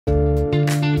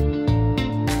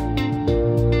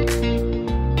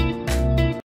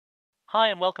Hi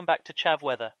and welcome back to Chav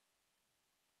Weather.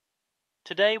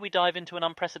 Today we dive into an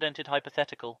unprecedented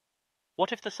hypothetical.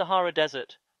 What if the Sahara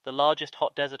Desert, the largest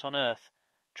hot desert on Earth,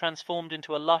 transformed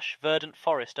into a lush, verdant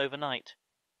forest overnight?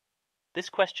 This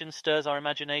question stirs our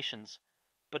imaginations,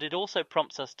 but it also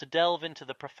prompts us to delve into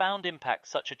the profound impact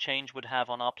such a change would have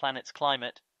on our planet's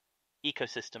climate,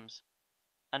 ecosystems,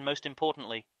 and most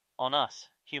importantly, on us,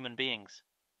 human beings.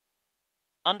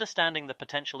 Understanding the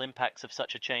potential impacts of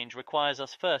such a change requires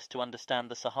us first to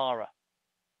understand the Sahara.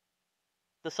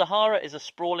 The Sahara is a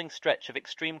sprawling stretch of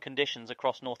extreme conditions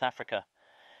across North Africa,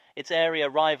 its area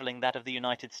rivaling that of the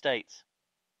United States.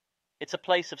 It's a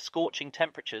place of scorching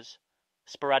temperatures,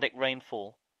 sporadic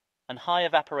rainfall, and high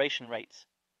evaporation rates,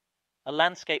 a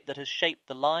landscape that has shaped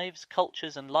the lives,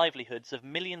 cultures, and livelihoods of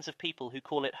millions of people who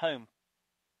call it home.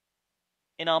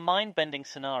 In our mind-bending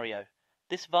scenario,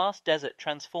 this vast desert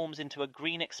transforms into a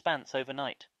green expanse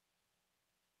overnight.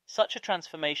 Such a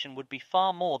transformation would be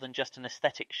far more than just an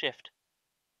aesthetic shift.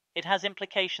 It has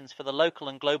implications for the local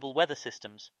and global weather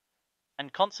systems,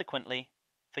 and consequently,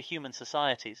 for human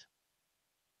societies.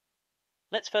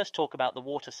 Let's first talk about the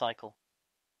water cycle.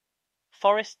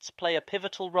 Forests play a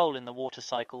pivotal role in the water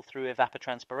cycle through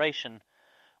evapotranspiration,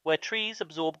 where trees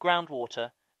absorb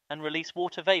groundwater and release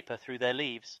water vapor through their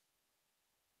leaves.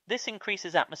 This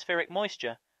increases atmospheric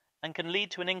moisture and can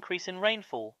lead to an increase in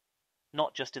rainfall,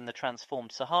 not just in the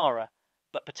transformed Sahara,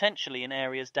 but potentially in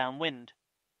areas downwind.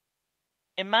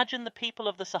 Imagine the people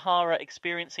of the Sahara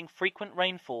experiencing frequent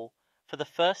rainfall for the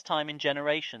first time in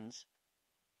generations.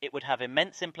 It would have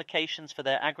immense implications for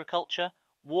their agriculture,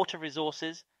 water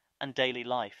resources, and daily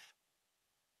life.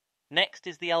 Next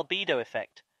is the albedo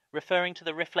effect, referring to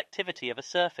the reflectivity of a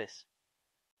surface.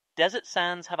 Desert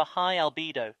sands have a high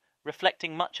albedo,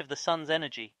 reflecting much of the sun's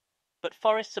energy, but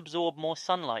forests absorb more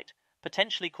sunlight,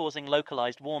 potentially causing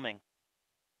localized warming.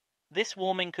 This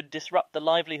warming could disrupt the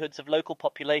livelihoods of local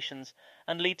populations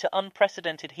and lead to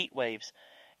unprecedented heat waves,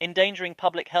 endangering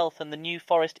public health and the new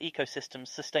forest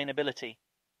ecosystem's sustainability.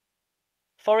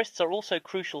 Forests are also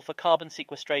crucial for carbon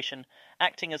sequestration,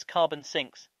 acting as carbon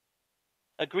sinks.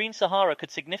 A green Sahara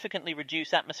could significantly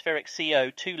reduce atmospheric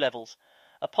CO2 levels,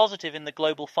 a positive in the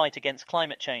global fight against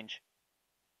climate change.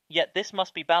 Yet this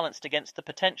must be balanced against the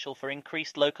potential for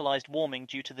increased localized warming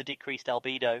due to the decreased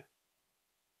albedo.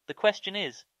 The question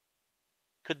is,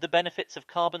 could the benefits of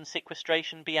carbon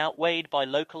sequestration be outweighed by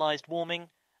localized warming,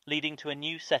 leading to a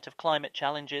new set of climate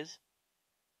challenges?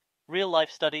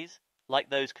 Real-life studies, like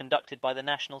those conducted by the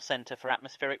National Center for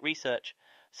Atmospheric Research,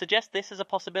 suggest this as a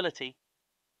possibility.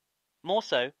 More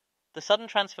so, the sudden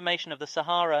transformation of the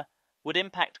Sahara would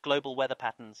impact global weather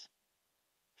patterns.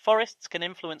 Forests can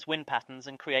influence wind patterns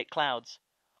and create clouds,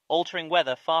 altering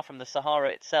weather far from the Sahara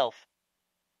itself.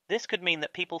 This could mean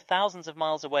that people thousands of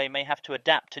miles away may have to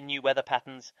adapt to new weather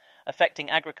patterns,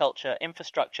 affecting agriculture,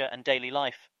 infrastructure, and daily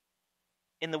life.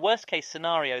 In the worst-case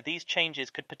scenario, these changes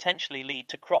could potentially lead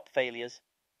to crop failures,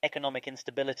 economic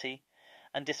instability,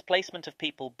 and displacement of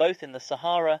people both in the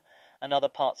Sahara and other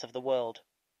parts of the world.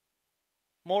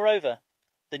 Moreover,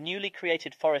 the newly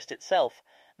created forest itself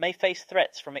may face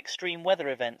threats from extreme weather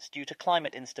events due to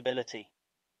climate instability.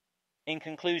 In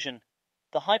conclusion,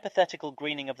 the hypothetical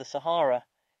greening of the Sahara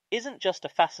isn't just a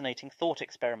fascinating thought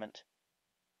experiment.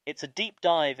 It's a deep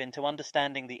dive into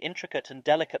understanding the intricate and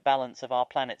delicate balance of our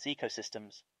planet's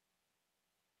ecosystems.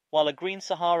 While a green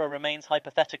Sahara remains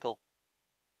hypothetical,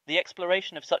 the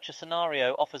exploration of such a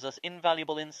scenario offers us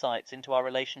invaluable insights into our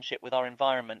relationship with our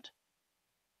environment.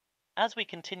 As we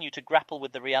continue to grapple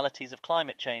with the realities of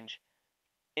climate change,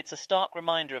 it's a stark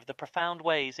reminder of the profound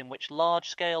ways in which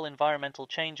large-scale environmental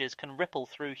changes can ripple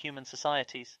through human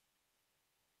societies.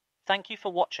 Thank you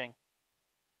for watching.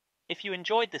 If you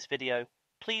enjoyed this video,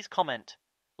 please comment,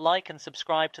 like and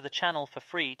subscribe to the channel for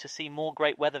free to see more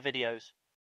great weather videos.